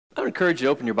I would encourage you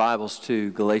to open your Bibles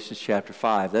to Galatians chapter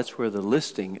 5. That's where the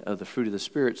listing of the fruit of the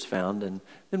Spirit is found. And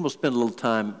then we'll spend a little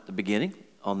time at the beginning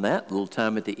on that, a little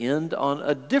time at the end on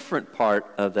a different part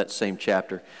of that same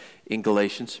chapter in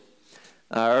Galatians,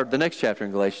 or the next chapter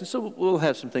in Galatians. So we'll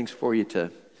have some things for you to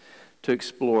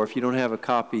explore. If you don't have a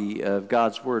copy of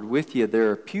God's Word with you,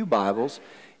 there are pew Bibles.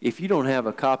 If you don't have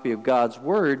a copy of God's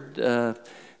Word,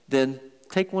 then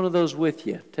take one of those with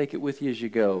you. Take it with you as you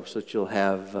go so that you'll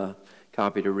have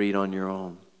copy to read on your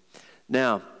own.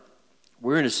 Now,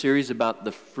 we're in a series about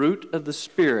the fruit of the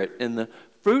Spirit, and the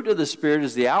fruit of the Spirit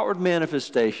is the outward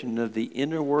manifestation of the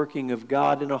inner working of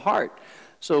God in a heart.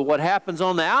 So what happens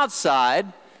on the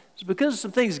outside is because of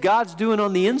some things God's doing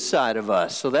on the inside of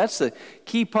us. So that's the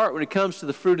key part when it comes to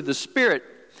the fruit of the Spirit.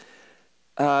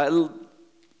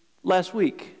 Last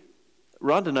week,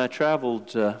 Rhonda and I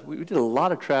traveled, we did a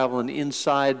lot of traveling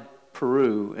inside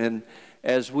Peru, and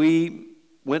as we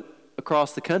went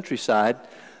across the countryside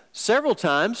several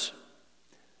times,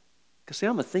 because see,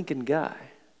 I'm a thinking guy.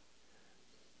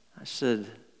 I said,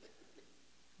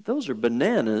 those are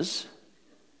bananas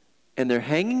and they're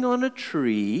hanging on a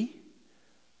tree.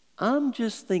 I'm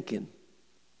just thinking,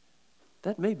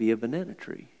 that may be a banana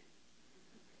tree.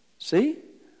 See,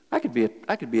 I could be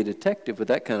a detective with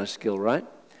that kind of skill, right?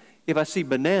 If I see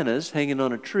bananas hanging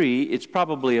on a tree, it's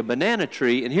probably a banana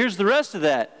tree. And here's the rest of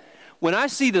that. When I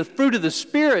see the fruit of the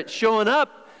Spirit showing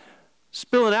up,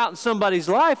 spilling out in somebody's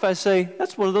life, I say,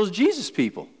 that's one of those Jesus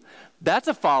people. That's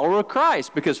a follower of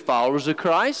Christ, because followers of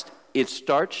Christ, it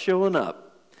starts showing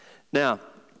up. Now,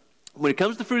 when it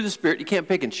comes to the fruit of the Spirit, you can't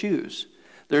pick and choose.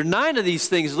 There are 9 of these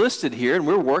things listed here, and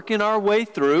we're working our way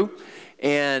through.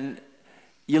 And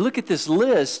you look at this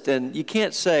list, and you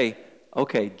can't say,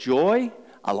 okay, joy,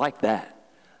 I like that.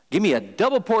 Give me a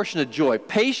double portion of joy.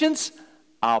 Patience,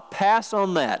 I'll pass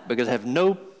on that because I have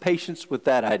no patience with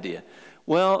that idea.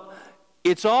 Well,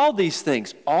 it's all these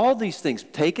things,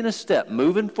 taking a step,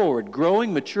 moving forward,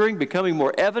 growing, maturing, becoming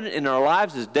more evident in our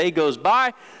lives as day goes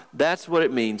by. That's what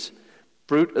it means,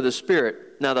 fruit of the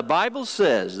Spirit. Now, the Bible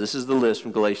says, this is the list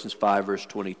from Galatians 5, verse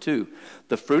 22.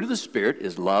 The fruit of the Spirit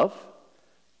is love,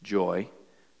 joy,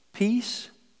 peace,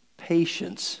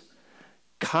 patience,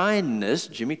 kindness.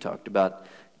 Jimmy talked about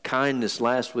kindness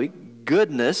last week.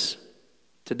 Goodness,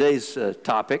 today's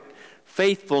topic.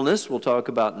 Faithfulness, we'll talk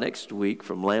about next week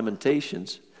from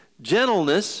Lamentations.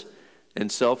 Gentleness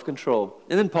and self-control.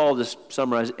 And then Paul just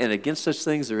summarizes, and against such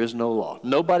things there is no law.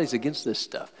 Nobody's against this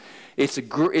stuff. It's a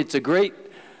great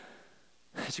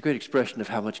expression of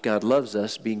how much God loves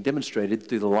us being demonstrated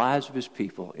through the lives of His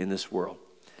people in this world.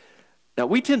 Now,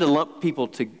 we tend to lump people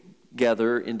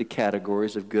together into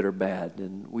categories of good or bad,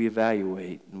 and we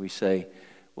evaluate and we say,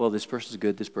 well, this person's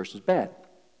good, this person's bad.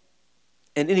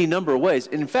 In any number of ways.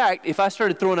 And in fact, if I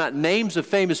started throwing out names of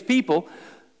famous people,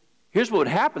 here's what would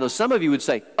happen. Though some of you would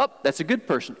say, oh, that's a good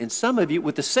person. And some of you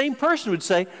with the same person would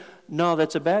say, no,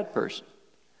 that's a bad person.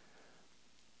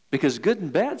 Because good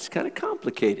and bad's kind of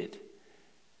complicated.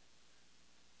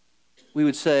 We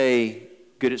would say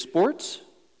good at sports,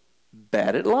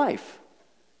 bad at life.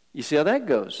 You see how that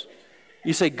goes?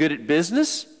 You say good at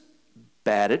business,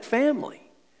 bad at family.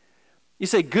 You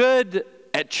say good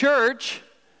at church,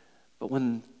 but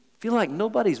when feel like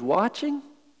nobody's watching,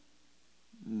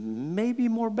 maybe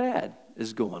more bad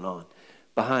is going on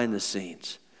behind the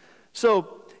scenes.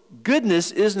 So goodness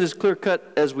isn't as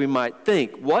clear-cut as we might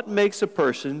think. What makes a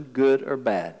person good or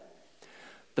bad?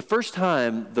 The first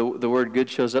time the word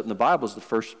good shows up in the Bible is the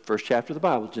first chapter of the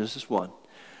Bible, Genesis 1.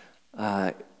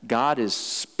 God is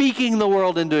speaking the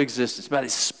world into existence by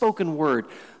His spoken word.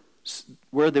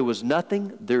 Where there was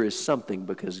nothing, there is something,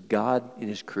 because God in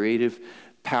His creative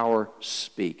power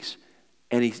speaks.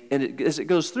 And as it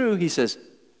goes through, He says,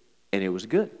 and it was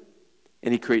good.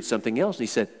 And He creates something else, and He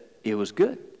said, it was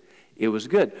good. It was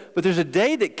good. But there's a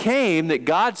day that came that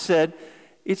God said,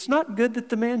 it's not good that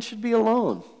the man should be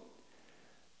alone.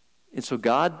 And so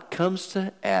God comes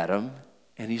to Adam,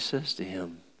 and He says to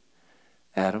him,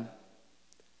 Adam,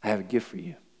 I have a gift for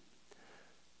you.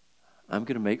 I'm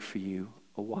going to make for you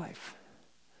a wife.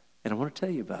 And I want to tell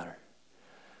you about her.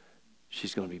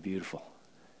 She's going to be beautiful.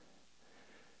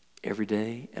 Every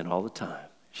day and all the time,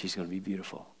 she's going to be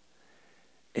beautiful.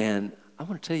 And I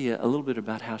want to tell you a little bit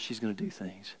about how she's going to do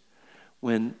things.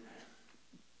 When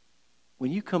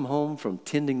you come home from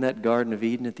tending that Garden of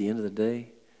Eden at the end of the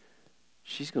day,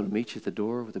 she's going to meet you at the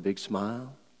door with a big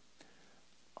smile,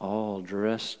 all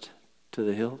dressed to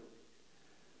the hilt,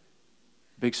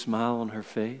 big smile on her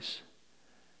face.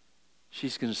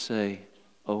 She's going to say,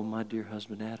 oh, my dear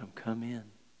husband Adam, come in.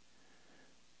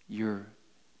 Your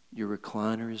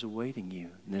recliner is awaiting you.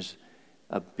 And there's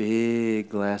a big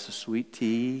glass of sweet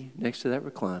tea next to that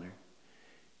recliner.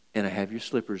 And I have your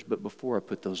slippers, but before I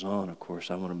put those on, of course,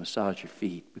 I want to massage your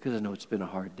feet because I know it's been a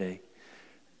hard day.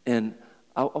 And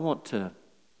I want to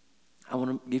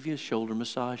give you a shoulder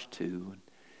massage too. And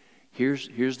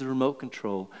here's the remote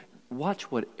control.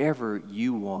 Watch whatever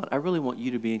you want. I really want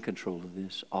you to be in control of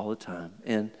this all the time.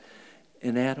 And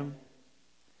Adam,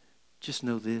 just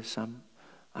know this, I'm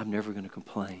never going to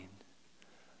complain.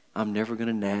 I'm never going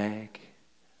to nag.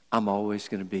 I'm always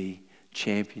going to be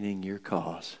championing your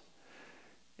cause.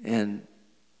 And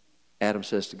Adam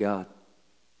says to God,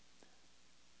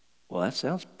 well, that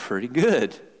sounds pretty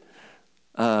good.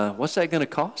 What's that going to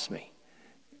cost me?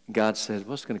 God said,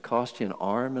 well, it's going to cost you an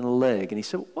arm and a leg. And he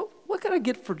said, what can I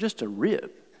get for just a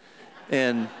rib?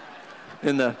 And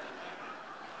in the...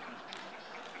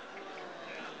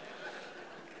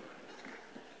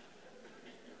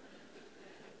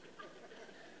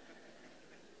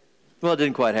 Well, it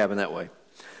didn't quite happen that way.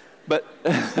 But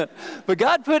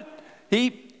God put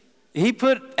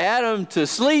Adam to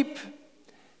sleep,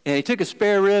 and he took a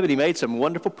spare rib and he made some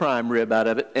wonderful prime rib out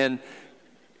of it. And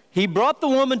he brought the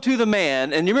woman to the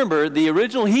man. And you remember, the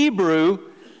original Hebrew,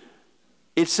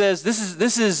 it says,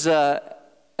 this is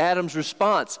Adam's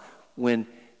response. When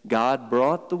God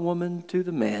brought the woman to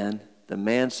the man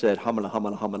said, hamala,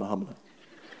 hamala, hamala, hamala.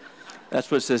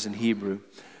 That's what it says in Hebrew.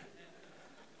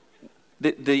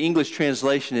 The English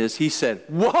translation is, he said,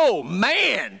 whoa,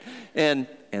 man!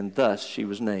 And thus she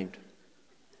was named.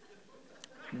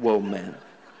 Whoa, man.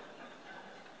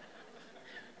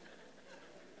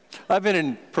 I've been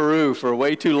in Peru for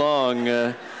way too long.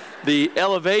 The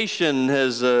elevation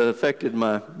has affected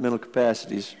my mental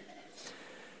capacities.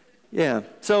 Yeah,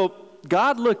 so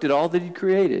God looked at all that he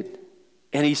created,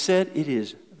 and he said, it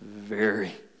is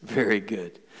very, very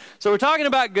good. So we're talking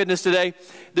about goodness today.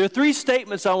 There are three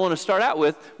statements I want to start out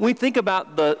with when we think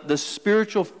about the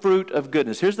spiritual fruit of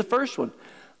goodness. Here's the first one.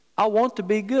 I want to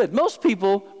be good. Most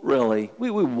people, really, we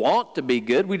want to be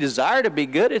good. We desire to be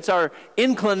good. It's our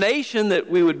inclination that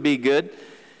we would be good.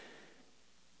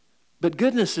 But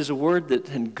goodness is a word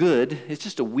and good, it's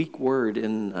just a weak word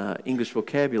in English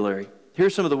vocabulary.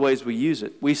 Here's some of the ways we use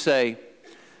it. We say,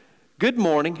 good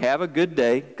morning, have a good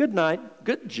day, good night,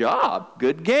 good job,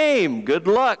 good game, good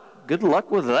luck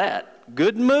with that,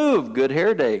 good move, good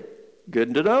hair day,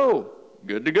 good to know,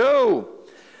 good to go,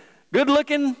 good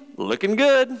looking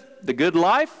good, the good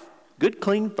life, good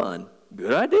clean fun,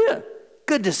 good idea,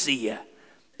 good to see you,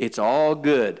 it's all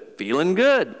good, feeling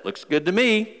good, looks good to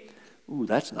me, ooh,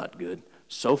 that's not good,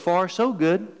 so far so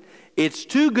good, it's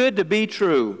too good to be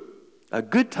true, a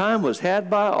good time was had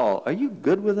by all. Are you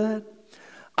good with that?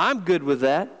 I'm good with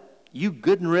that. You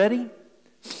good and ready?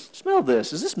 Smell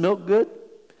this. Is this milk good?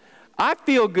 I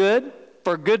feel good.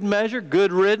 For good measure,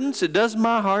 good riddance. It does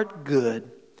my heart good.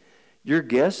 Your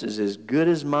guess is as good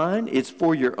as mine. It's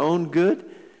for your own good.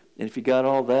 And if you got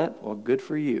all that, well, good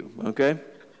for you. Okay?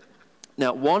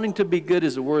 Now, wanting to be good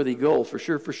is a worthy goal, for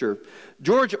sure, for sure.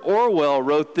 George Orwell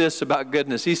wrote this about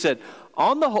goodness. He said,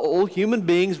 on the whole, human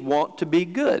beings want to be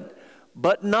good,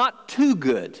 but not too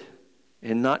good.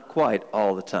 And not quite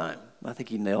all the time. I think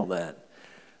he nailed that.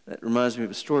 That reminds me of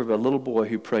a story about a little boy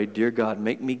who prayed, dear God,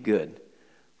 make me good,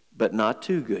 but not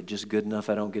too good, just good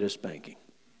enough I don't get a spanking.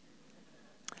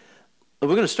 We're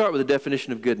going to start with a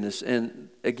definition of goodness. And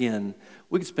again,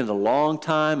 we could spend a long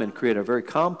time and create a very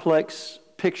complex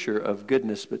picture of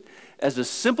goodness. But as a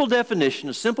simple definition,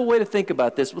 a simple way to think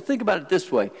about this, we'll think about it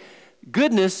this way.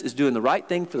 Goodness is doing the right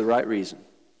thing for the right reason.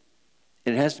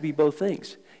 And it has to be both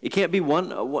things. It can't be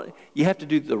one. You have to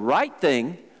do the right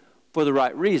thing for the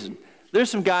right reason.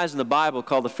 There's some guys in the Bible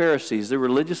called the Pharisees. They're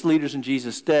religious leaders in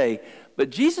Jesus' day.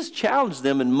 But Jesus challenged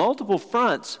them in multiple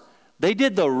fronts. They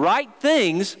did the right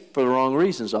things for the wrong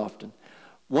reasons often.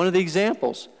 One of the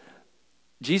examples,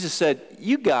 Jesus said,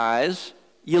 you guys,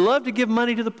 you love to give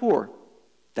money to the poor.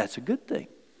 That's a good thing.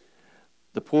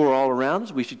 The poor are all around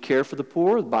us. We should care for the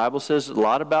poor. The Bible says a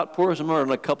lot about poor. Somewhere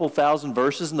in a couple thousand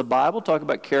verses in the Bible talk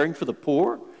about caring for the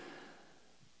poor.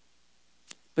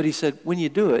 But he said, when you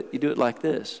do it like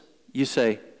this. You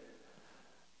say,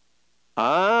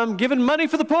 I'm giving money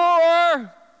for the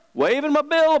poor, waving my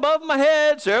bill above my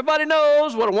head so everybody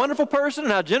knows what a wonderful person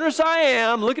and how generous I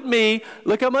am. Look at me.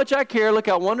 Look how much I care. Look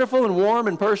how wonderful and warm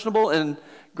and personable and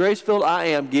grace-filled I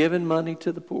am, giving money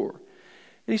to the poor.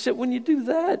 And he said, when you do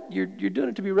that, you're doing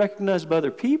it to be recognized by other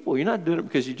people. You're not doing it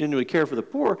because you genuinely care for the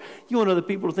poor. You want other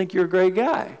people to think you're a great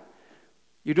guy.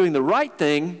 You're doing the right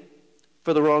thing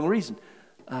for the wrong reason.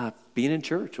 Being in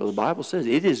church, well, the Bible says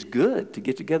it is good to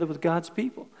get together with God's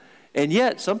people. And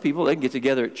yet, some people, they can get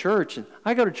together at church. And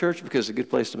I go to church because it's a good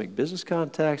place to make business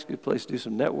contacts, a good place to do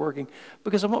some networking,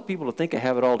 because I want people to think I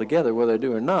have it all together, whether I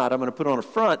do or not. I'm going to put on a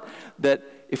front that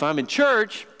if I'm in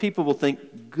church, people will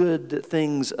think good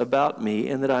things about me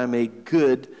and that I'm a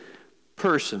good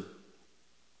person.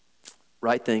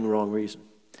 Right thing, wrong reason.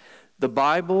 The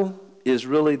Bible is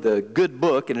really the good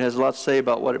book, and it has a lot to say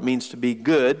about what it means to be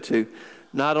good, to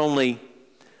not only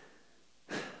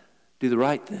do the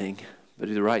right thing, but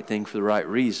do the right thing for the right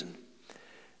reason.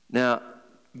 Now,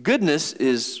 goodness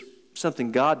is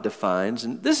something God defines,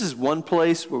 and this is one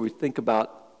place where we think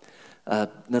about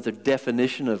another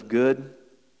definition of good.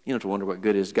 You don't have to wonder what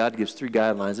good is. God gives 3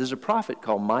 guidelines. There's a prophet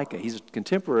called Micah. He's a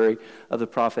contemporary of the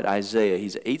prophet Isaiah.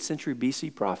 He's an 8th century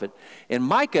BC prophet. And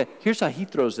Micah, here's how he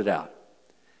throws it out.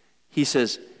 He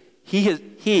says,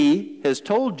 He has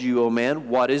told you, O man,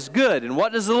 what is good, and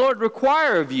what does the Lord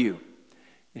require of you?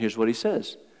 And here's what he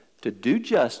says: to do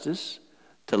justice,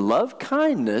 to love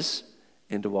kindness,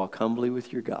 and to walk humbly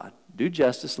with your God. Do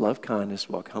justice, love kindness,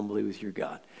 walk humbly with your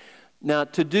God. Now,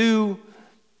 to do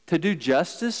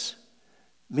justice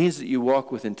means that you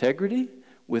walk with integrity,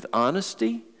 with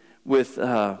honesty, with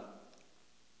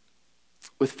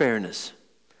fairness.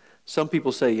 Some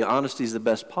people say honesty is the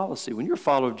best policy. When you're a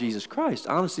follower of Jesus Christ,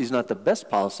 honesty is not the best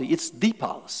policy, it's the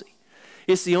policy.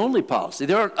 It's the only policy.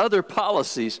 There aren't other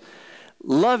policies.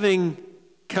 Loving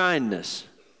kindness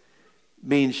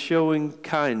means showing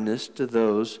kindness to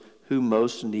those who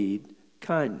most need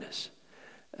kindness.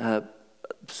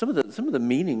 Some of the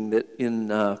meaning that in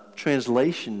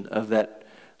translation of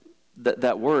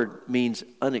that word means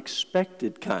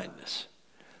unexpected kindness.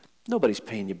 Nobody's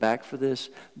paying you back for this.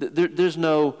 There's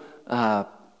no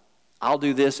I'll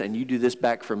do this and you do this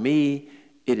back for me.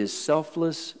 It is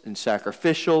selfless and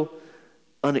sacrificial,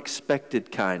 unexpected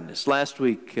kindness. Last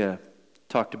week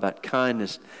talked about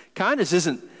kindness. Kindness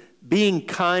isn't being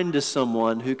kind to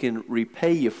someone who can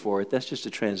repay you for it. That's just a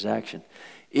transaction.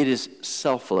 It is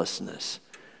selflessness.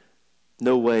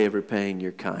 No way of repaying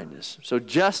your kindness. So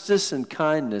justice and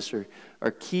kindness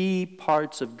are key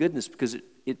parts of goodness because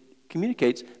it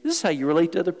communicates this is how you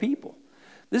relate to other people.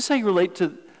 This is how you relate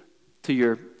to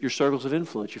your circles of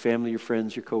influence, your family, your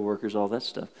friends, your coworkers, all that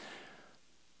stuff.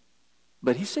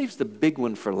 But he saves the big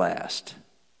one for last.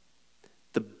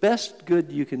 The best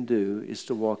good you can do is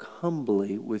to walk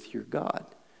humbly with your God.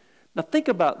 Now think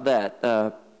about that.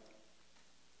 How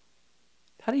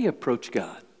do you approach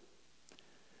God?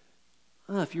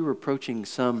 If you were approaching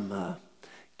some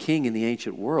king in the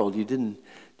ancient world, you didn't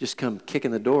just come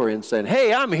kicking the door in saying,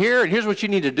 hey, I'm here and here's what you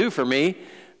need to do for me.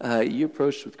 You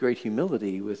approached with great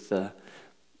humility, with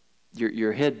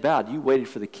your head bowed. You waited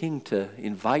for the king to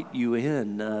invite you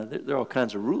in. There are all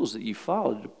kinds of rules that you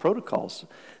followed, protocols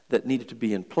that needed to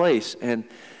be in place. And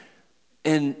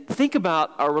think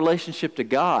about our relationship to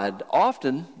God.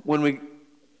 Often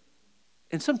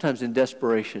and sometimes in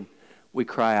desperation, we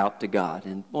cry out to God.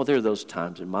 And, well, there are those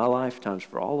times in my life, times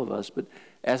for all of us. But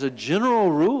as a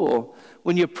general rule,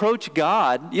 when you approach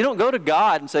God, you don't go to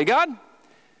God and say, God,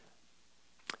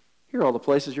 here are all the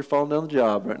places you're falling down the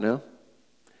job right now.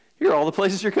 Here are all the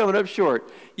places you're coming up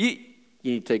short. You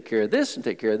need to take care of this and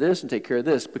take care of this and take care of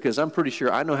this because I'm pretty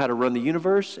sure I know how to run the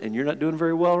universe and you're not doing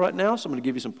very well right now, so I'm going to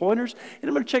give you some pointers and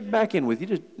I'm going to check back in with you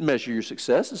to measure your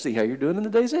success and see how you're doing in the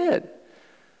days ahead.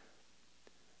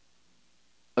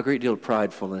 A great deal of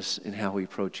pridefulness in how we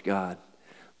approach God.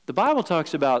 The Bible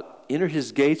talks about enter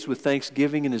his gates with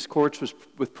thanksgiving and his courts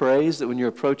with praise, that when you're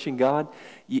approaching God,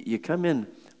 you come in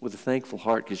with a thankful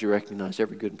heart because you recognize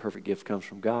every good and perfect gift comes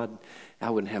from God. I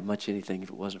wouldn't have much anything if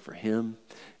it wasn't for him.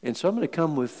 And so I'm going to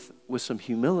come with some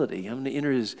humility. I'm going to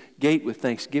enter his gate with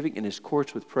thanksgiving and his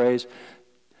courts with praise.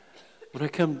 When I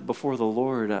come before the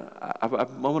Lord, I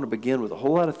want to begin with a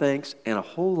whole lot of thanks and a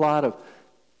whole lot of,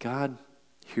 God,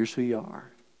 here's who you are.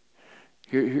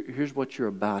 Here's what you're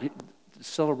about.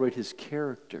 Celebrate his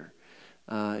character,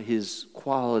 his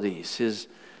qualities,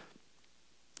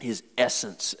 his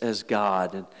essence as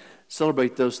God, and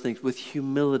celebrate those things. With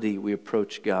humility we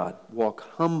approach God. Walk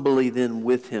humbly then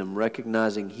with him,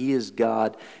 recognizing he is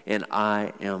God and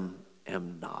I am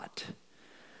not.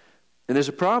 And there's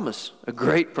a promise, a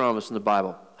great promise in the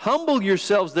Bible. Humble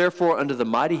yourselves therefore under the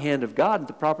mighty hand of God. At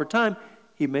the proper time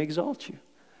he may exalt you.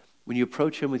 When you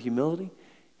approach him with humility,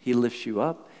 he lifts you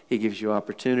up. He gives you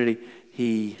opportunity.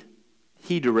 He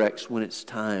directs when it's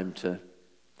time to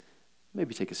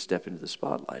maybe take a step into the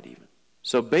spotlight even.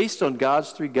 So based on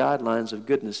God's 3 guidelines of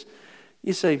goodness,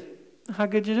 you say, how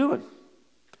good you doing?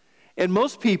 And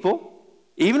most people,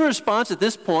 even in response at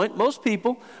this point, most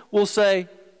people will say,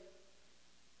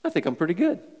 I think I'm pretty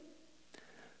good.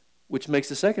 Which makes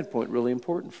the second point really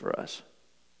important for us.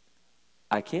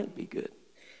 I can't be good.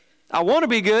 I want to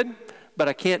be good, but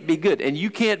I can't be good. And you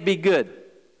can't be good.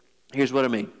 Here's what I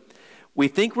mean. We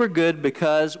think we're good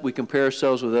because we compare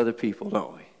ourselves with other people,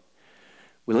 don't we?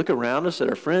 We look around us at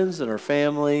our friends and our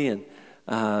family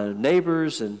and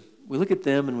neighbors, and we look at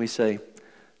them and we say,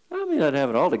 I may not have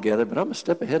it all together, but I'm a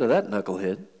step ahead of that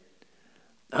knucklehead.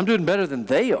 I'm doing better than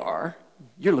they are.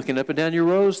 You're looking up and down your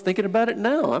rows thinking about it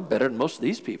now. I'm better than most of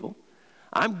these people.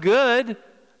 I'm good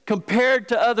compared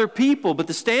to other people, but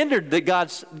the standard that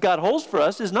God holds for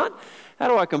us is not, how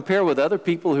do I compare with other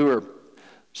people who are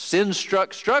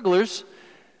sin-struck strugglers?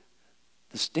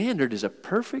 The standard is a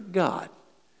perfect God.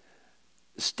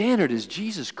 The standard is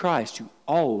Jesus Christ, who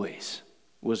always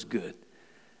was good.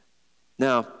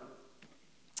 Now,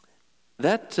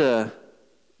 that's going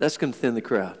to thin the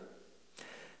crowd.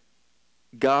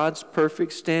 God's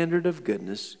perfect standard of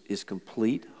goodness is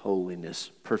complete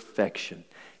holiness, perfection.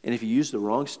 And if you use the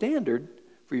wrong standard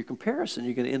for your comparison,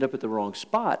 you're going to end up at the wrong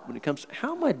spot when it comes to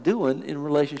how am I doing in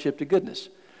relationship to goodness.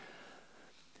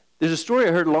 There's a story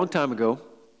I heard a long time ago.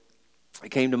 It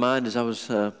came to mind as I was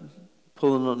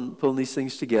pulling these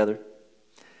things together.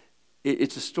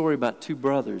 It's a story about two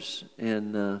brothers,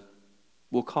 and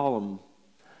we'll call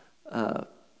them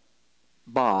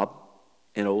Bob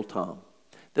and Old Tom.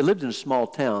 They lived in a small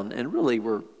town and really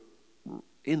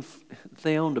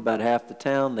they owned about half the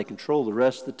town. They controlled the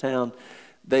rest of the town.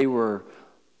 They were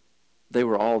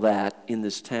all that in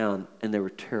this town, and they were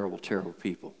terrible, terrible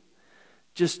people.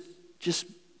 Just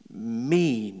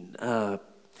mean,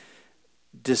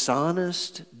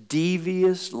 dishonest,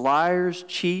 devious, liars,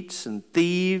 cheats, and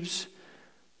thieves.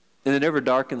 And they never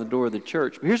darkened the door of the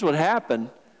church. But here's what happened.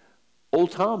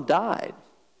 Old Tom died.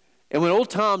 And when Old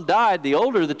Tom died, the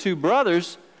older of the two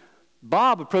brothers,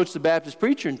 Bob, approached the Baptist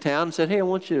preacher in town and said, hey, I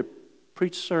want you to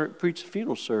preach a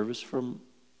funeral service from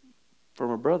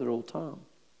our brother, Old Tom.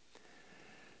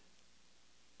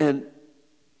 And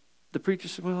the preacher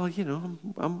said, well, you know,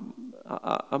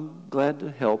 I'm glad to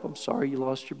help. I'm sorry you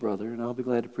lost your brother, and I'll be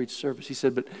glad to preach service. He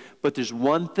said, but there's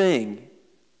one thing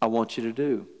I want you to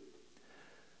do.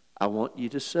 I want you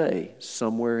to say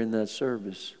somewhere in that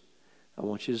service, I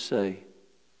want you to say,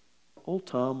 Old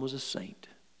Tom was a saint.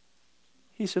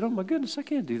 He said, oh my goodness, I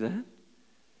can't do that.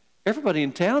 Everybody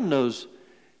in town knows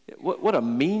what a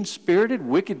mean-spirited,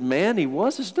 wicked man he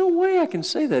was. There's no way I can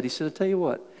say that. He said, I'll tell you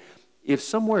what, if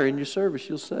somewhere in your service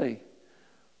you'll say,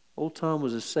 Old Tom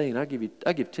was a saint, I give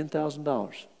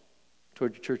 $10,000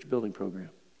 toward your church building program.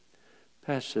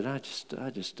 Pastor said, I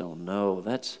just don't know.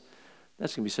 That's going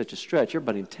to be such a stretch.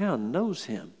 Everybody in town knows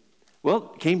him. Well,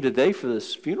 came today for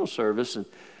this funeral service, and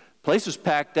the place was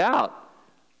packed out.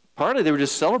 Partly they were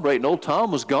just celebrating Old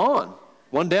Tom was gone.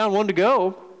 One down, one to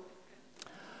go.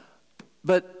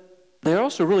 But they're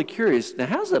also really curious. Now,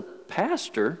 how's a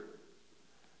pastor,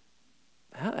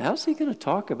 how's he going to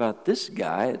talk about this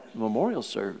guy at memorial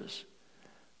service?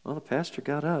 Well, the pastor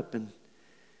got up and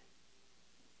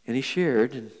he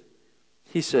shared, and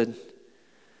he said,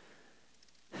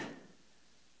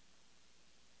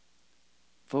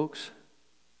 folks,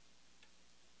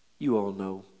 you all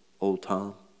know Old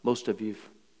Tom. Most of you have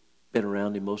been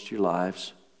around him most of your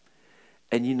lives.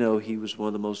 And you know he was one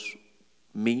of the most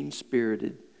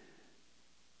mean-spirited,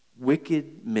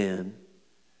 wicked men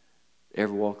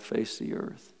ever walked the face of the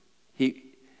earth.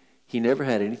 He never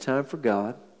had any time for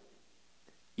God.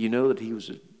 You know that he was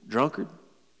a drunkard.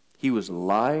 He was a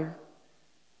liar,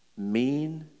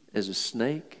 mean as a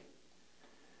snake.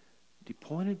 He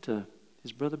pointed to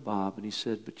his brother Bob and he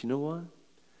said, but you know what?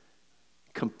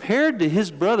 Compared to his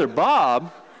brother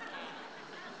Bob,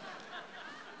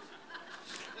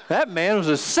 that man was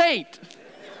a saint.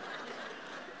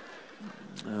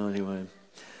 Oh, anyway,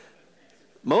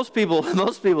 most people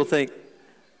think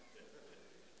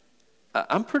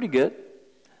I'm pretty good,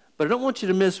 but I don't want you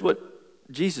to miss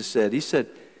what Jesus said. He said,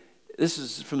 this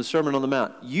is from the Sermon on the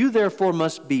Mount. You therefore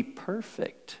must be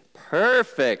perfect.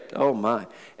 Perfect. Oh my,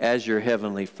 as your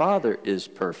heavenly Father is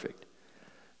perfect.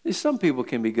 Some people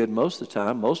can be good most of the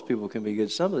time. Most people can be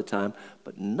good some of the time,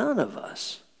 but none of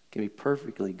us can be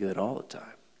perfectly good all the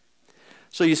time.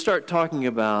 So you start talking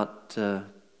about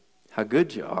how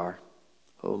good you are.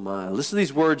 Oh my. Listen to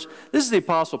these words. This is the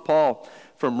Apostle Paul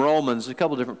from Romans, a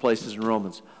couple different places in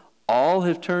Romans. All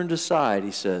have turned aside,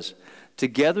 he says.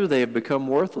 Together they have become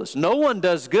worthless. No one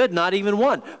does good, not even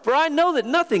one. For I know that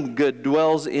nothing good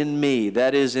dwells in me,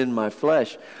 that is in my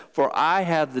flesh. For I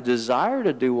have the desire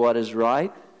to do what is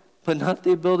right, but not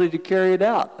the ability to carry it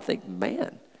out. I think,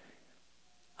 man,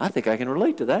 I think I can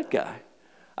relate to that guy.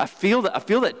 I feel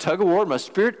that tug of war in my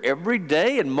spirit every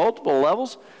day in multiple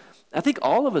levels. I think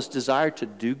all of us desire to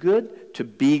do good, to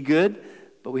be good,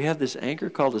 But we have this anchor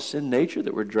called a sin nature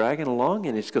that we're dragging along,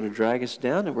 and it's going to drag us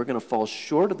down, and we're going to fall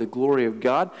short of the glory of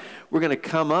God. We're going to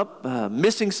come up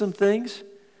missing some things.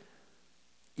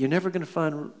 You're never going to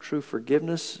find true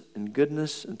forgiveness and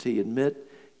goodness until you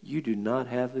admit you do not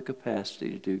have the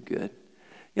capacity to do good.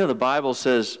 You know, the Bible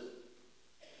says,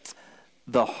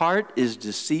 the heart is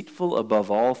deceitful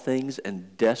above all things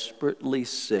and desperately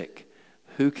sick.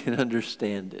 Who can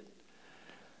understand it?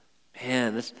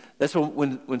 Man, that's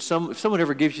when if someone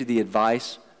ever gives you the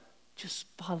advice, just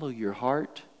follow your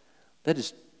heart. That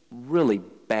is really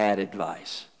bad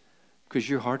advice, because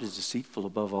your heart is deceitful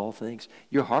above all things.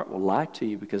 Your heart will lie to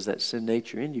you because that sin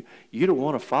nature in you. You don't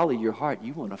want to follow your heart.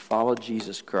 You want to follow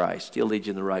Jesus Christ. He'll lead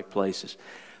you in the right places.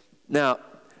 Now,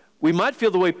 we might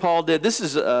feel the way Paul did. This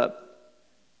is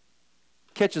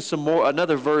catching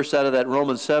another verse out of that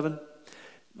Romans 7.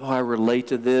 Oh, I relate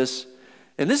to this.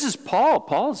 And this is Paul.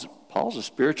 Paul's a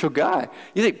spiritual guy.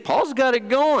 You think Paul's got it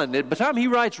going. By the time he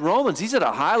writes Romans, he's at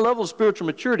a high level of spiritual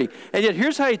maturity. And yet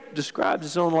here's how he describes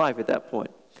his own life at that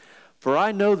point. For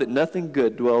I know that nothing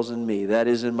good dwells in me, that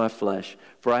is in my flesh.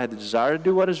 For I have the desire to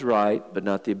do what is right, but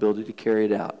not the ability to carry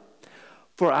it out.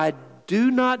 For I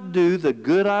do not do the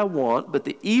good I want, but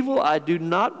the evil I do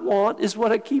not want is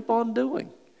what I keep on doing.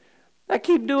 I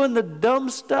keep doing the dumb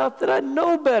stuff that I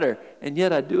know better, and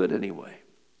yet I do it anyway.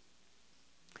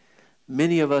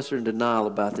 Many of us are in denial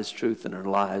about this truth in our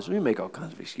lives. We make all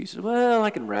kinds of excuses. Well, I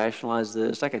can rationalize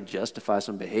this. I can justify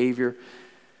some behavior.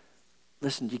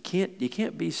 Listen, you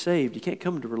can't be saved. You can't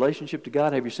come into relationship to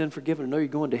God, have your sin forgiven, and know you're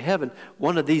going to heaven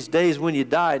one of these days when you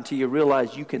die until you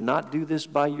realize you cannot do this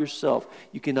by yourself.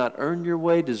 You cannot earn your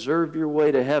way, deserve your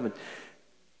way to heaven.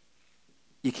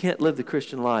 You can't live the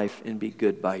Christian life and be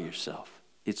good by yourself.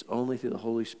 It's only through the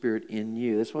Holy Spirit in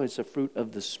you. That's why it's a fruit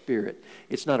of the Spirit.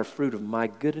 It's not a fruit of my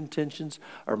good intentions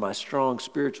or my strong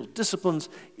spiritual disciplines.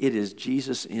 It is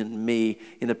Jesus in me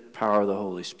in the power of the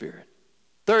Holy Spirit.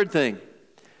 Third thing,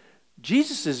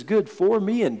 Jesus is good for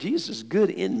me and Jesus is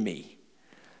good in me.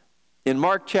 In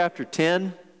Mark chapter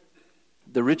 10,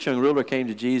 the rich young ruler came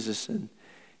to Jesus and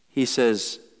he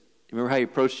says, remember how he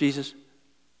approached Jesus?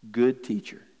 Good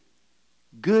teacher.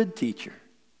 Good teacher.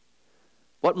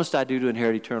 What must I do to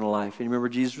inherit eternal life? And remember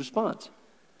Jesus' response.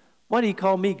 Why do you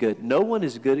call me good? No one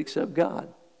is good except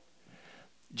God.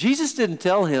 Jesus didn't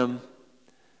tell him,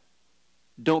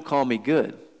 don't call me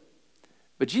good.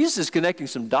 But Jesus is connecting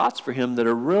some dots for him that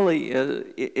are really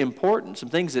important, some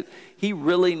things that he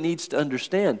really needs to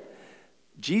understand.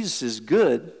 Jesus is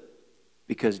good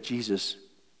because Jesus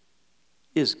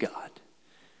is God.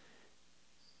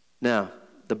 Now,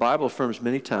 the Bible affirms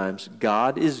many times,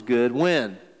 God is good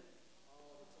when?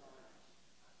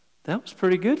 That was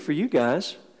pretty good for you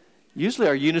guys. Usually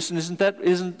our unison isn't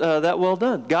that well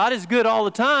done. God is good all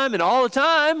the time, and all the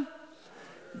time,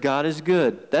 God is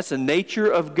good. That's the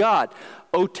nature of God.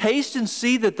 Oh, taste and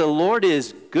see that the Lord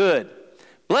is good.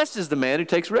 Blessed is the man who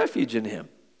takes refuge in him.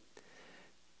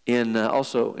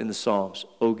 Also in the Psalms,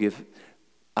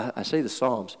 I say the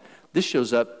Psalms. This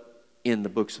shows up in the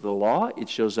books of the law. It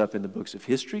shows up in the books of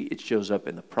history. It shows up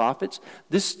in the prophets.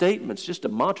 This statement's just a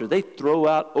mantra they throw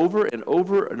out over and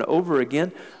over and over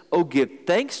again. Oh, give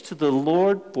thanks to the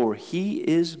Lord, for he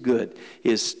is good.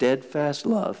 His steadfast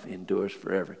love endures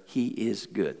forever. He is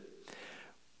good.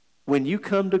 When you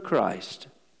come to Christ,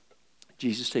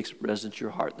 Jesus takes residence in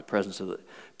your heart in the presence of the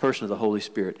person of the Holy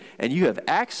Spirit. And you have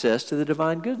access to the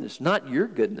divine goodness, not your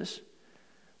goodness.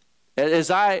 As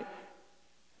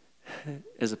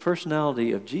the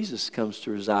personality of Jesus comes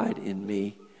to reside in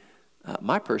me,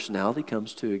 my personality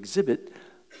comes to exhibit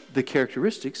the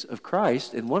characteristics of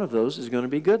Christ, and one of those is going to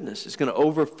be goodness. It's going to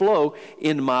overflow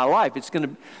in my life. It's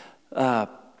going to,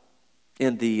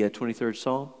 in the 23rd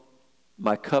Psalm,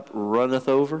 my cup runneth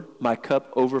over, my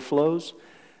cup overflows.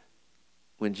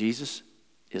 When Jesus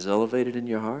is elevated in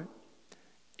your heart,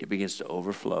 it begins to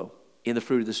overflow in the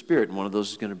fruit of the Spirit, and one of those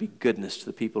is going to be goodness to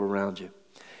the people around you.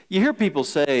 You hear people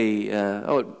say,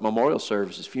 at memorial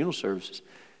services, funeral services,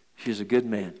 she's a good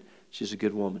man, she's a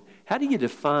good woman. How do you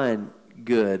define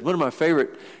good? One of my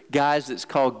favorite guys that's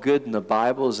called good in the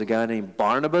Bible is a guy named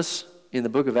Barnabas in the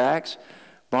book of Acts.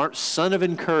 Son of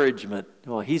encouragement.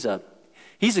 Well, he's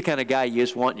the kind of guy you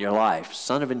just want in your life.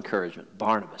 Son of encouragement,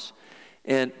 Barnabas.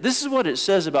 And this is what it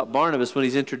says about Barnabas when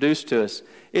he's introduced to us.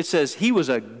 It says he was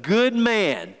a good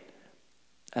man.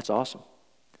 That's awesome.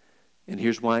 And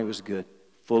here's why he was good.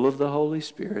 Full of the Holy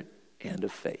Spirit and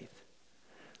of faith.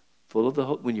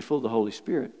 When you're full of the Holy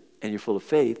Spirit and you're full of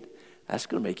faith, that's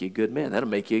going to make you a good man. That'll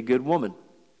make you a good woman.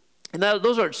 And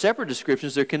those aren't separate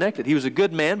descriptions. They're connected. He was a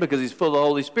good man because he's full of the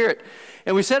Holy Spirit.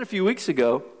 And we said a few weeks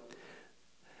ago,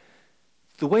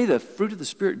 the way the fruit of the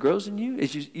Spirit grows in you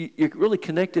is you're really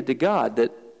connected to God.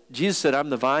 That Jesus said, I'm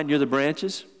the vine, you're the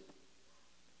branches.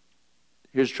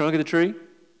 Here's the trunk of the tree.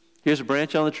 Here's a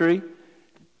branch on the tree.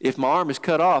 If my arm is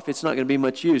cut off, it's not going to be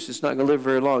much use. It's not going to live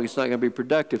very long. It's not going to be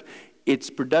productive.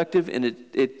 It's productive and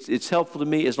it's helpful to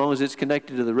me as long as it's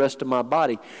connected to the rest of my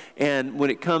body. And when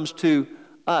it comes to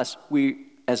us, we,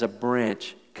 as a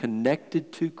branch,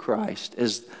 connected to Christ,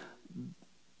 as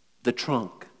the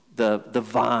trunk, the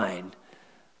vine,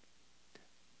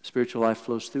 spiritual life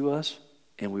flows through us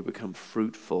and we become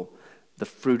fruitful. The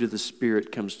fruit of the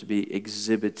Spirit comes to be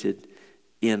exhibited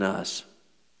in us.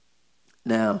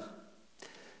 Now,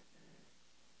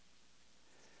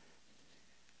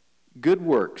 good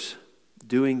works,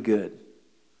 doing good.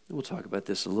 We'll talk about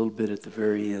this a little bit at the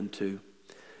very end too.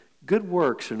 Good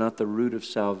works are not the root of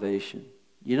salvation.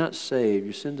 You're not saved.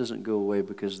 Your sin doesn't go away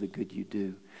because of the good you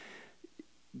do.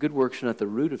 Good works are not the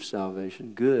root of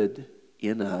salvation. Good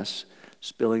in us,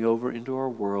 spilling over into our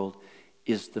world,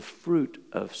 is the fruit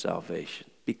of salvation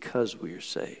because we are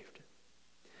saved.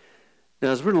 Now,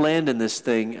 as we're landing this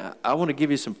thing, I want to give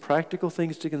you some practical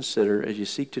things to consider as you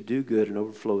seek to do good and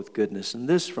overflow with goodness. And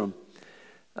this from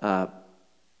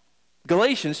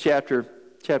Galatians chapter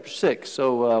 6.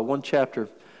 So one chapter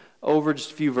over,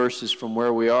 just a few verses from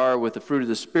where we are with the fruit of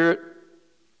the Spirit.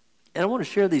 And I want to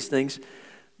share these things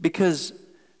because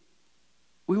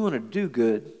we want to do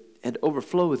good and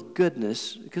overflow with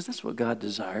goodness, because that's what God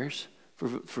desires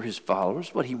for his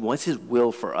followers, what he wants, his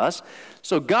will for us.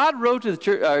 So God wrote to the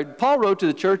church, Paul wrote to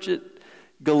the church at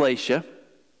Galatia.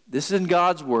 This is in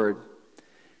God's word.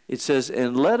 It says,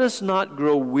 and let us not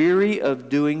grow weary of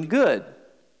doing good,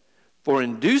 for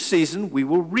in due season we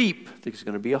will reap. There's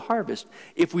going to be a harvest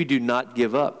if we do not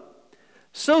give up.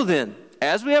 So then,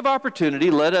 as we have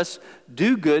opportunity, let us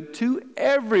do good to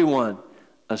everyone,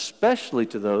 especially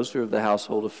to those who are of the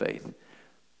household of faith.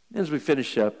 As we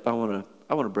finish up, I want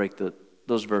to break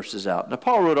those verses out. Now,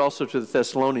 Paul wrote also to the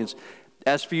Thessalonians,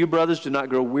 as for you, brothers, do not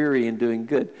grow weary in doing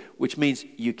good, which means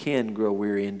you can grow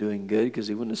weary in doing good, because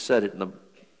he wouldn't have said it in the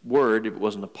word if it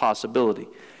wasn't a possibility.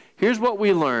 Here's what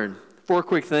we learn. 4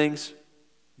 quick things.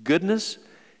 Goodness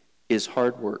is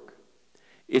hard work.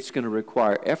 It's going to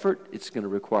require effort. It's going to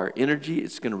require energy.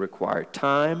 It's going to require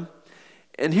time.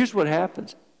 And here's what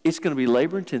happens. It's going to be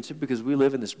labor intensive because we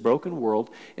live in this broken world,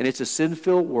 and it's a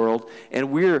sin-filled world,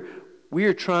 and we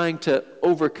are trying to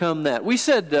overcome that. We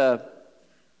said a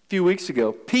few weeks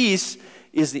ago, peace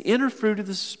is the inner fruit of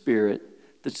the Spirit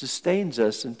that sustains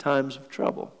us in times of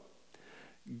trouble.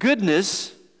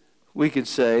 Goodness, we could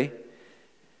say,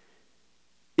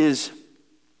 is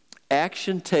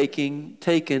action taken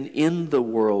in the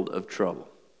world of trouble.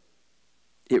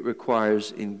 It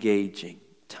requires engaging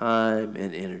time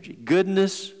and energy.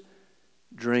 Goodness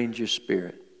drains your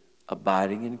spirit.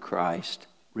 Abiding in Christ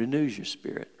renews your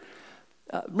spirit.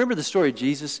 Remember the story of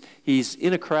Jesus? He's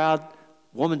in a crowd.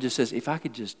 Woman just says, if I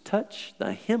could just touch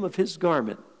the hem of his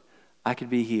garment, I could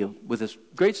be healed. With a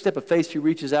great step of faith, she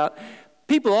reaches out.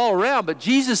 People all around, but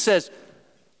Jesus says,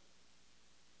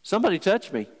 somebody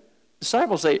touch me.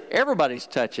 Disciples say, everybody's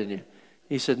touching you.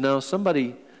 He said, no,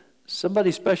 somebody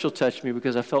special touched me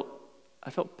because I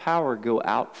felt power go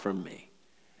out from me.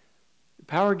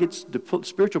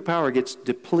 Spiritual power gets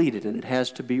depleted, and it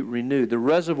has to be renewed. The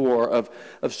reservoir of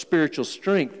spiritual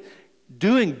strength,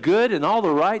 doing good and all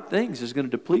the right things is going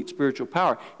to deplete spiritual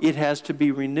power. It has to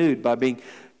be renewed by being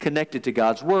connected to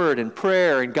God's word and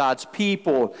prayer and God's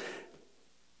people.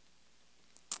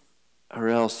 Or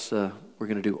else we're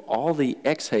going to do all the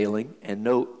exhaling and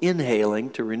no inhaling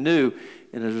to renew.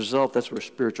 And as a result, that's where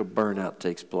spiritual burnout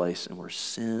takes place and where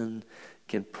sin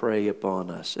can prey upon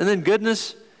us. And then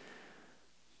goodness,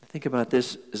 think about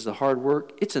this as the hard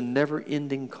work. It's a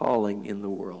never-ending calling in the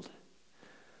world.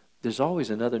 There's always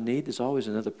another need. There's always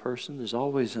another person. There's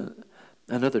always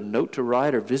another note to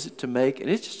write or visit to make. And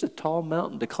it's just a tall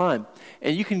mountain to climb.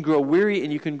 And you can grow weary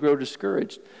and you can grow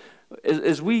discouraged.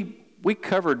 As we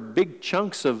covered big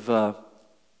chunks of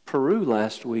Peru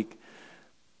last week.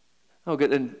 Oh,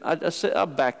 good. And I'll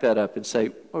back that up and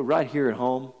say, well, right here at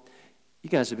home, you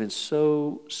guys have been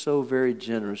so very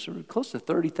generous. Close to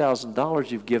 $30,000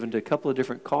 you've given to a couple of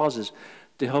different causes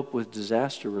to help with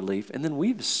disaster relief. And then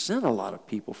we've sent a lot of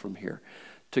people from here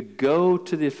to go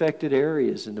to the affected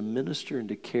areas and to minister and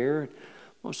to care.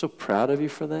 I'm so proud of you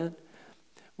for that.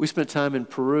 We spent time in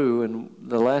Peru, and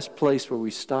the last place where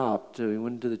we stopped, we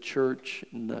went to the church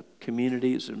in the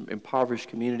community. It's an impoverished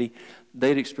community.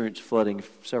 They'd experienced flooding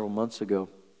several months ago.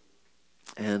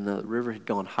 And the river had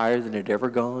gone higher than it had ever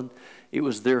gone. It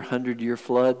was their 100-year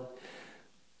flood.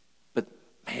 But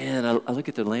man, I look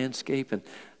at the landscape, and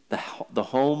the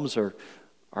homes are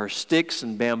are sticks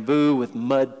and bamboo with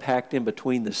mud packed in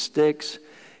between the sticks,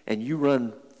 and you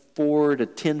run 4 to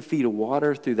 10 feet of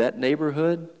water through that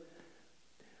neighborhood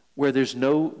where there's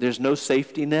no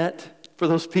safety net for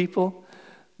those people.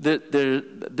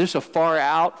 They're so far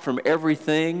out from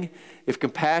everything. If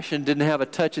Compassion didn't have a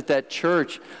touch at that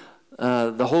church,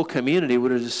 the whole community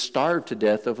would have just starved to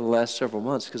death over the last several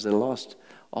months because they lost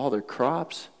all their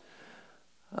crops.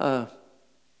 And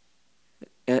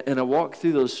I walk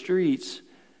through those streets,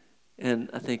 and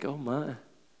I think, oh my,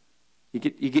 you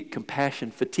get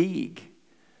compassion fatigue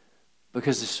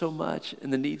because there's so much,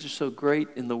 and the needs are so great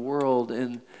in the world,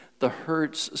 and the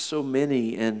hurts so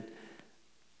many, and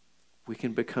we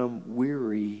can become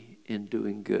weary in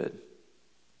doing good.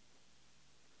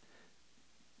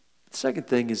 The second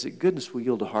thing is that goodness will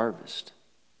yield a harvest.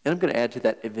 And I'm going to add to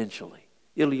that eventually.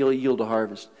 It'll yield a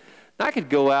harvest. Now, I could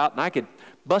go out and I could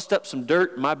bust up some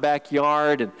dirt in my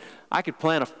backyard, and I could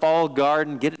plant a fall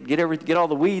garden, get all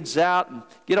the weeds out, and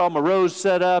get all my rows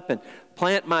set up, and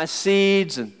plant my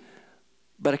seeds.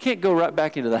 But I can't go right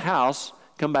back into the house,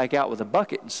 come back out with a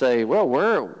bucket and say, well,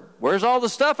 where's all the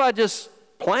stuff I just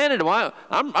planted?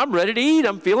 I'm ready to eat.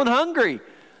 I'm feeling hungry.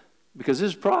 Because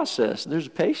there's a process and there's a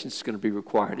patience that's going to be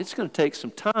required. It's going to take some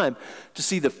time to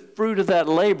see the fruit of that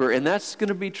labor, and that's going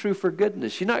to be true for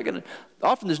goodness.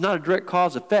 Often there's not a direct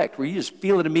cause effect where you just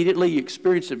feel it immediately, you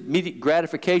experience immediate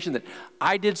gratification that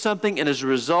I did something, and as a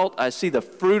result, I see the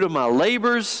fruit of my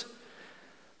labors.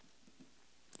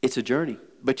 It's a journey,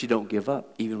 but you don't give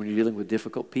up, even when you're dealing with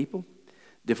difficult people,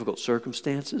 difficult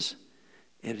circumstances.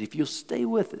 And if you'll stay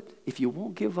with it, if you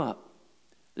won't give up,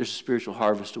 there's a spiritual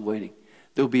harvest awaiting.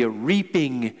 There'll be a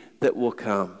reaping that will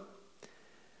come.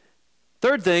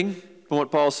 Third thing, from what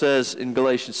Paul says in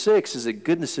Galatians 6, is that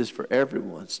goodness is for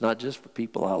everyone. It's not just for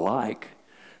people I like,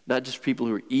 not just for people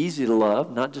who are easy to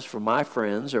love, not just for my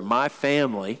friends or my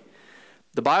family.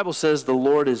 The Bible says the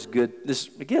Lord is good. This,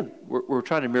 again, we're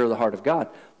trying to mirror the heart of God.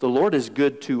 The Lord is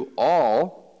good to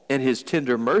all, and his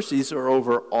tender mercies are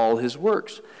over all his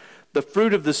works. The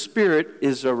fruit of the Spirit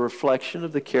is a reflection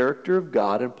of the character of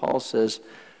God, and Paul says,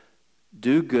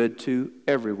 do good to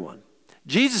everyone.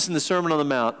 Jesus in the Sermon on the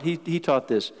Mount, he taught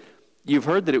this. You've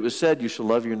heard that it was said you shall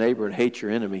love your neighbor and hate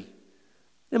your enemy.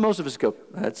 And most of us go,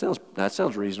 that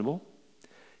sounds reasonable.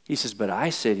 He says, but I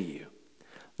say to you,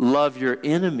 love your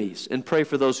enemies and pray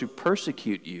for those who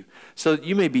persecute you, so that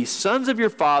you may be sons of your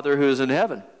Father who is in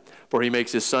heaven. For he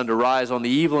makes his sun to rise on the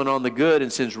evil and on the good,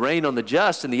 and sends rain on the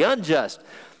just and the unjust.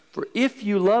 For if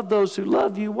you love those who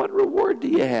love you, what reward do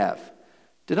you have?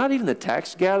 Do not even the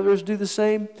tax gatherers do the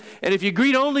same? And if you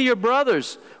greet only your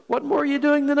brothers, what more are you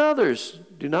doing than others?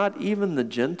 Do not even the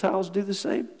Gentiles do the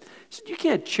same? He said, you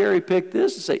can't cherry pick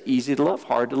this and say easy to love,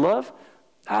 hard to love.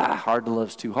 Hard to love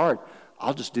is too hard.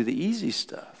 I'll just do the easy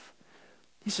stuff.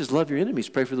 He says, love your enemies,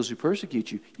 pray for those who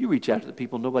persecute you. You reach out to the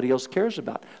people nobody else cares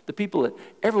about, the people that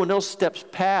everyone else steps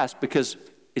past because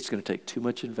it's going to take too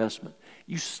much investment.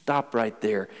 You stop right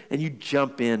there and you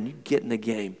jump in, you get in the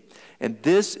game. And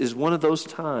this is one of those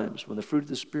times when the fruit of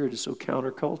the Spirit is so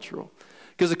countercultural.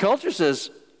 Because the culture says,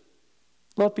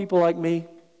 love people like me,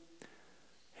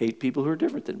 hate people who are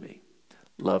different than me.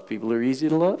 Love people who are easy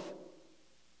to love,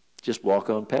 just walk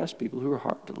on past people who are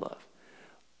hard to love.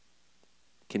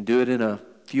 Can do it in a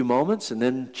few moments and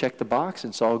then check the box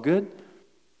and it's all good.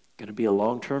 Going to be a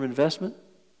long-term investment?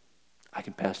 I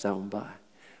can pass that one by.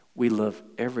 We love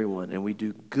everyone and we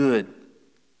do good.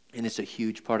 And it's a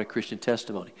huge part of Christian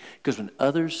testimony. Because when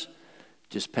others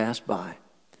just pass by,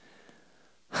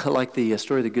 like the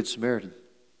story of the Good Samaritan,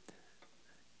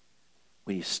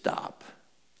 when you stop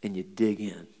and you dig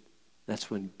in, that's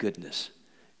when goodness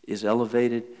is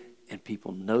elevated and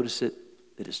people notice it,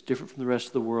 that it's different from the rest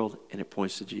of the world, and it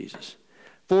points to Jesus.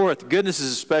 Fourth, goodness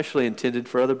is especially intended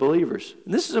for other believers.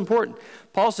 And this is important.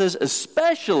 Paul says,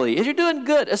 especially, as you're doing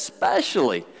good,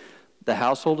 especially the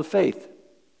household of faith.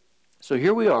 So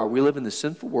here we are. We live in the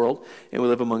sinful world, and we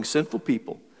live among sinful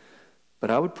people.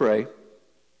 But I would pray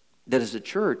that as a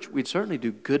church, we'd certainly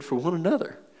do good for one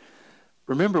another.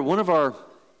 Remember, one of our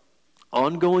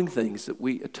ongoing things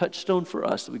a touchstone for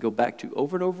us that we go back to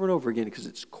over and over and over again, because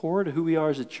it's core to who we are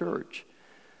as a church.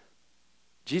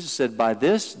 Jesus said, by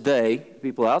this day,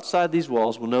 people outside these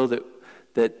walls will know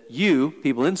that you,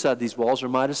 people inside these walls, are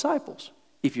my disciples,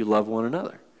 if you love one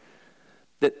another.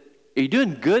 Are you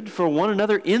doing good for one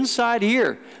another inside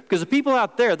here? Because the people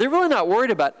out there, they're really not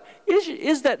worried about,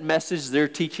 is that message they're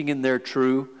teaching in there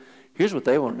true? Here's what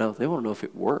they want to know. They want to know if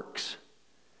it works.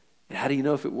 And how do you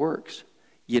know if it works?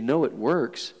 You know it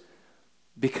works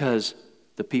because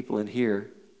the people in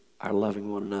here are loving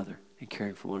one another and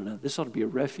caring for one another. This ought to be a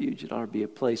refuge. It ought to be a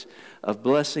place of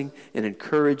blessing and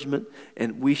encouragement.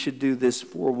 And we should do this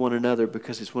for one another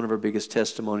because it's one of our biggest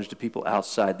testimonies to people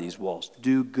outside these walls.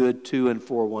 Do good to and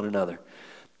for one another.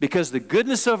 Because the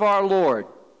goodness of our Lord,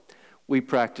 we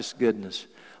practice goodness.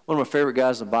 One of my favorite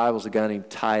guys in the Bible is a guy named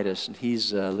Titus, and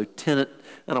he's a lieutenant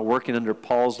and working under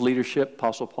Paul's leadership,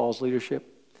 Apostle Paul's leadership.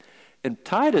 And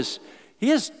Titus,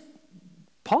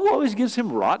 Paul always gives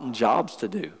him rotten jobs to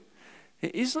do.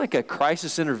 He's like a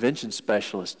crisis intervention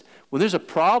specialist. When there's a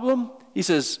problem, he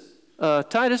says,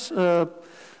 Titus, I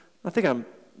think I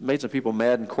made some people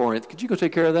mad in Corinth. Could you go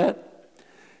take care of that?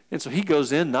 And so he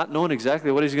goes in not knowing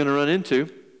exactly what he's going to run into.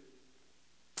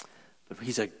 But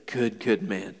he's a good, good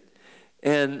man.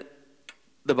 And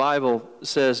the Bible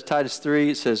says, Titus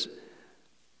 3, it says,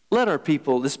 let our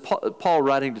people, this Paul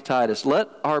writing to Titus, let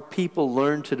our people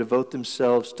learn to devote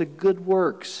themselves to good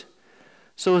works,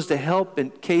 so as to help in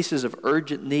cases of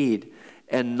urgent need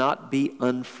and not be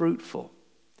unfruitful.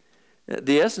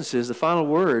 The essence is, the final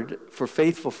word for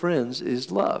faithful friends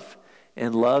is love.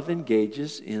 And love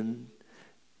engages in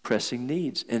pressing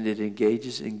needs, and it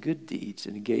engages in good deeds,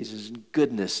 and engages in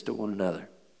goodness to one another.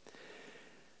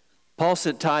 Paul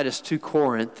sent Titus to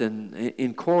Corinth, and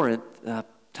in Corinth,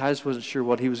 Titus wasn't sure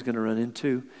what he was going to run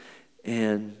into,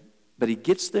 but he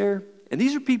gets there, and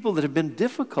these are people that have been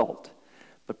difficult.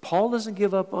 But Paul doesn't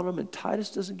give up on them, and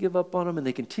Titus doesn't give up on them, and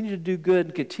they continue to do good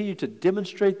and continue to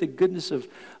demonstrate the goodness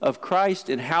of Christ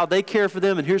and how they care for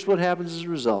them, and here's what happens as a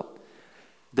result.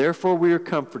 Therefore we are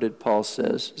comforted, Paul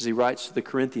says, as he writes to the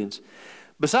Corinthians.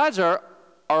 Besides our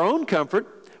own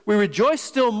comfort, we rejoice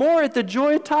still more at the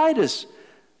joy of Titus,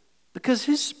 because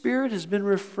his spirit has been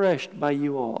refreshed by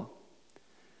you all.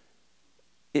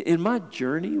 In my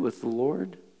journey with the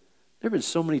Lord, there have been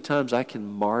so many times I can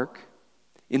mark.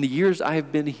 In the years I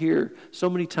have been here, so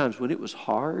many times when it was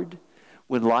hard,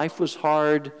 when life was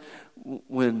hard,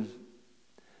 when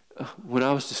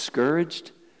I was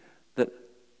discouraged, that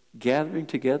gathering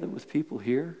together with people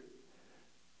here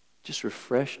just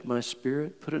refreshed my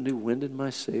spirit, put a new wind in my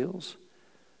sails.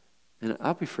 And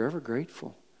I'll be forever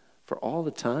grateful for all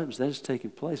the times that has taken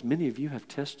place. Many of you have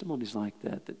testimonies like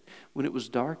that when it was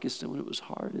darkest and when it was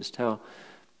hardest, how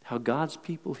God's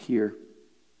people here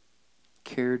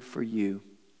cared for you.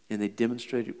 And they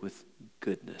demonstrate it with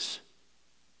goodness.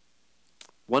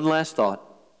 One last thought.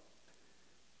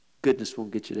 Goodness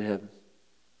won't get you to heaven.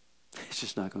 It's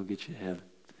just not going to get you to heaven.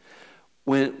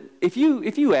 If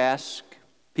you ask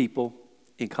people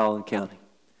in Collin County,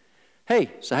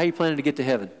 hey, so how are you planning to get to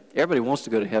heaven? Everybody wants to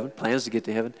go to heaven, plans to get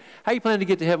to heaven. How are you planning to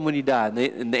get to heaven when you die?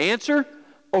 And the answer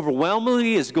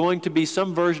overwhelmingly is going to be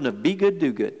some version of be good,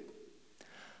 do good.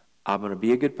 I'm going to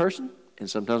be a good person. And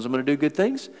sometimes I'm going to do good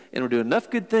things, and we'll do enough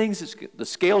good things, the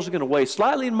scales are going to weigh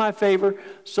slightly in my favor,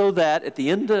 so that at the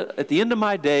end of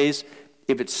my days,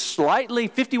 if it's slightly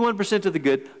 51% of the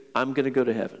good, I'm going to go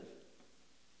to heaven.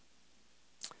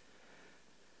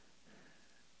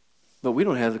 But we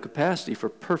don't have the capacity for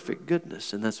perfect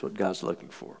goodness, and that's what God's looking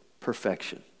for,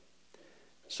 perfection.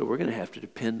 So we're going to have to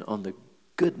depend on the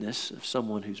goodness of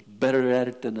someone who's better at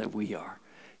it than we are.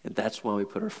 And that's why we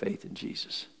put our faith in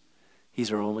Jesus.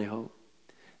 He's our only hope.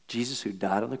 Jesus who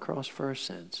died on the cross for our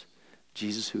sins.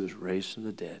 Jesus who was raised from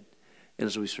the dead. And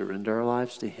as we surrender our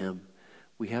lives to him,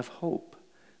 we have hope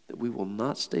that we will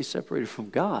not stay separated from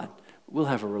God. We'll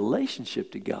have a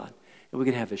relationship to God. And we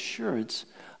can have assurance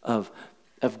of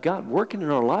God working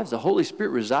in our lives, the Holy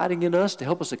Spirit residing in us to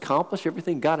help us accomplish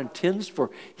everything God intends for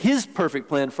his perfect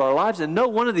plan for our lives. And know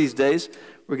one of these days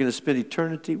we're going to spend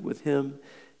eternity with him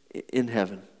in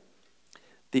heaven.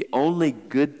 The only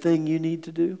good thing you need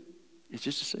to do is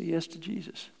just to say yes to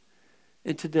Jesus.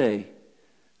 And today,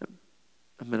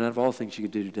 out of all things you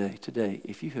could do today,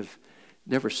 if you have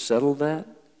never settled that,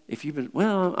 if you've been,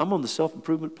 well, I'm on the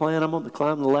self-improvement plan, I'm on the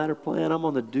climb the ladder plan, I'm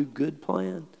on the do good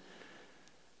plan.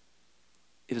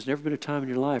 It has never been a time in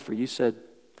your life where you said,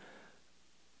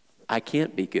 I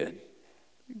can't be good.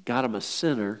 God, I'm a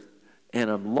sinner and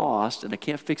I'm lost and I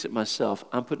can't fix it myself.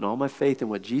 I'm putting all my faith in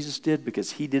what Jesus did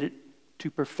because he did it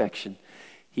to perfection.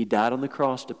 He died on the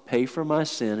cross to pay for my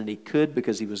sin, and he could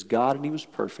because he was God and he was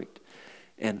perfect.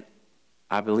 And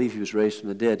I believe he was raised from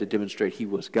the dead to demonstrate he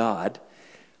was God.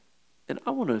 And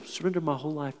I want to surrender my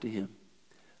whole life to him.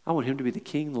 I want him to be the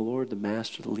king, the Lord, the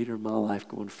master, the leader of my life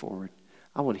going forward.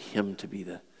 I want him to be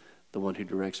the one who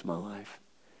directs my life.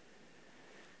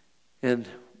 And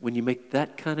when you make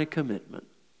that kind of commitment,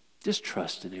 just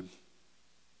trust in him.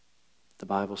 The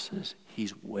Bible says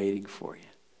he's waiting for you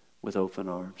with open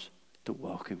arms to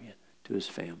welcome you to his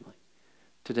family.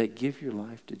 Today, give your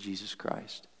life to Jesus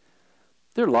Christ.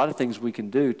 There are a lot of things we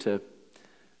can do to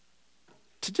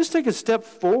to just take a step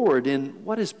forward in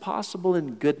what is possible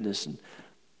in goodness. And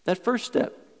that first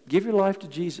step, give your life to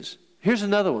Jesus. Here's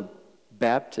another one,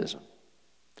 baptism.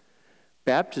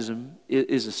 Baptism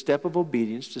is a step of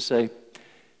obedience to say,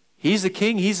 He's the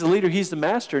king, He's the leader, He's the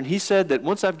master, and He said that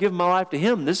once I've given my life to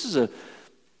Him, this is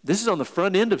on the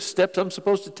front end of steps I'm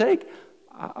supposed to take.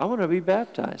 I want to be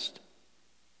baptized.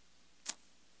 A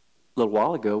little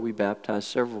while ago, we baptized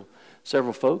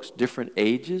several folks, different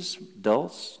ages,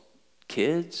 adults,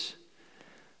 kids.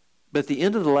 But at the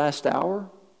end of the last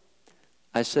hour,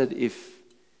 I said, if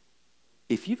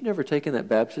you've never taken that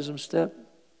baptism step,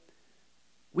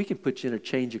 we can put you in a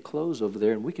change of clothes over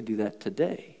there, and we can do that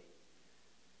today.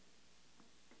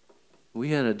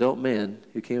 We had an adult man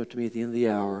who came up to me at the end of the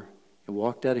hour and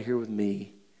walked out of here with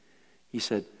me. He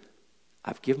said,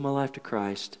 I've given my life to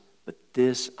Christ, but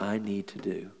this I need to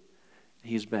do. And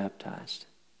he was baptized.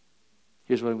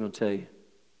 Here's what I'm going to tell you.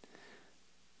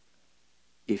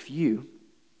 If you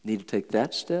need to take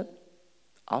that step,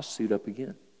 I'll suit up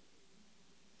again.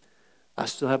 I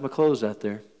still have my clothes out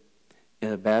there,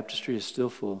 and the baptistry is still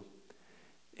full.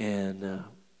 And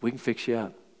we can fix you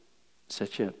up,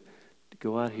 set you up to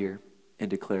go out here and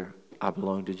declare, I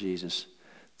belong to Jesus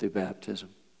through baptism.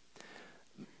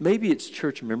 Maybe it's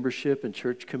church membership and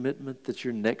church commitment that's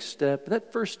your next step.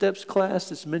 That First Steps class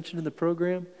that's mentioned in the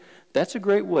program, that's a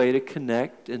great way to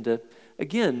connect and to,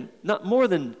 again, not more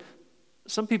than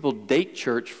some people date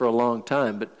church for a long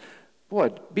time, but boy,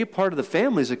 be a part of the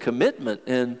family is a commitment.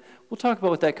 And we'll talk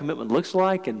about what that commitment looks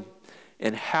like and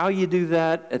how you do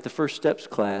that at the First Steps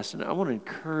class. And I want to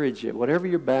encourage you, whatever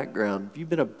your background, if you've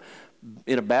been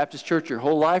in a Baptist church your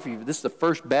whole life, this is the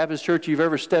first Baptist church you've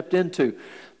ever stepped into,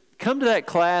 come to that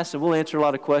class and we'll answer a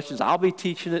lot of questions. I'll be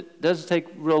teaching it. It doesn't take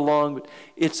real long, but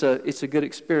it's a good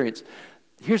experience.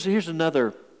 Here's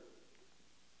another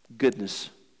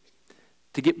goodness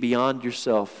to get beyond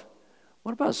yourself.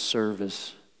 What about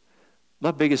service? My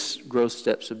biggest growth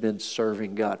steps have been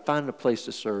serving God, finding a place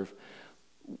to serve.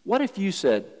 What if you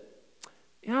said,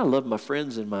 I love my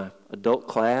friends in my adult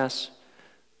class,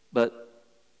 but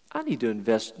I need to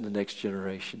invest in the next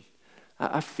generation.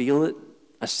 I feel it.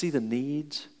 I see the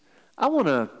needs. I want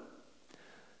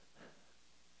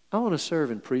to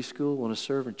serve in preschool. I want to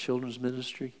serve in children's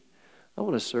ministry. I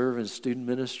want to serve in student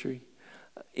ministry.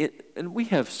 And we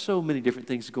have so many different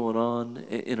things going on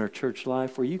in our church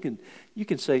life where you can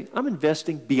say, I'm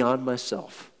investing beyond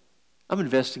myself. I'm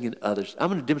investing in others. I'm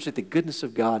going to demonstrate the goodness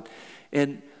of God.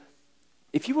 And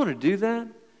if you want to do that,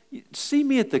 see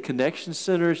me at the Connection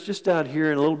Center. It's just out here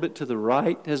and a little bit to the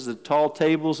right. It has the tall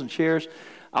tables and chairs.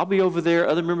 I'll be over there.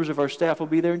 Other members of our staff will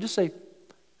be there. And just say,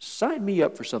 sign me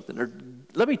up for something. Or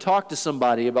let me talk to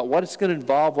somebody about what it's going to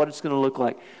involve, what it's going to look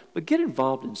like. But get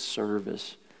involved in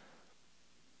service.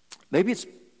 Maybe it's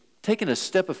taking a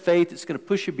step of faith that's going to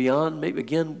push you beyond, maybe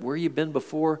again, where you've been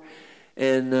before.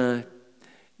 And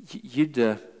you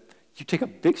take a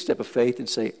big step of faith and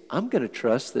say, I'm going to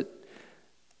trust that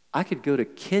I could go to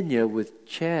Kenya with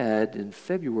Chad in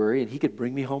February and he could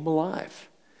bring me home alive.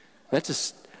 That's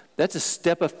a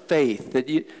step of faith that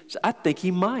I think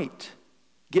he might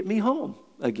get me home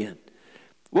again.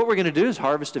 What we're going to do is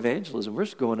harvest evangelism. We're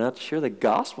just going out to share the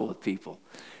gospel with people.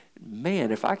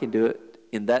 Man, if I can do it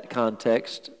in that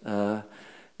context,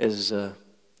 as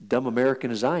dumb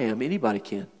American as I am, anybody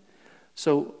can.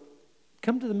 So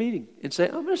come to the meeting and say,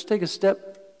 I'm going to just take a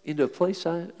step into a place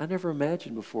I never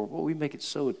imagined before. Well, we make it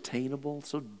so attainable,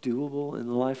 so doable in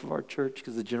the life of our church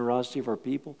because of the generosity of our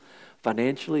people.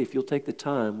 Financially, if you'll take the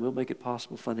time, we'll make it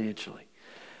possible financially.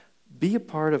 Be a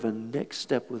part of a next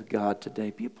step with God today.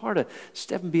 Be a part of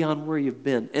stepping beyond where you've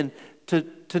been. And to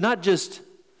not just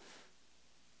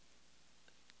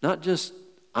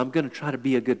I'm going to try to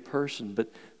be a good person,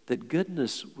 but that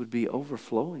goodness would be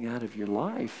overflowing out of your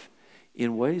life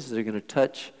in ways that are going to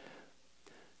touch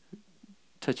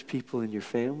people in your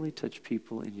family, touch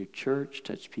people in your church,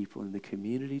 touch people in the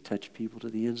community, touch people to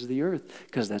the ends of the earth.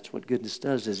 Because that's what goodness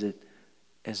does, as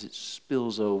it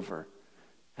spills over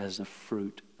as a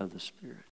fruit of the Spirit.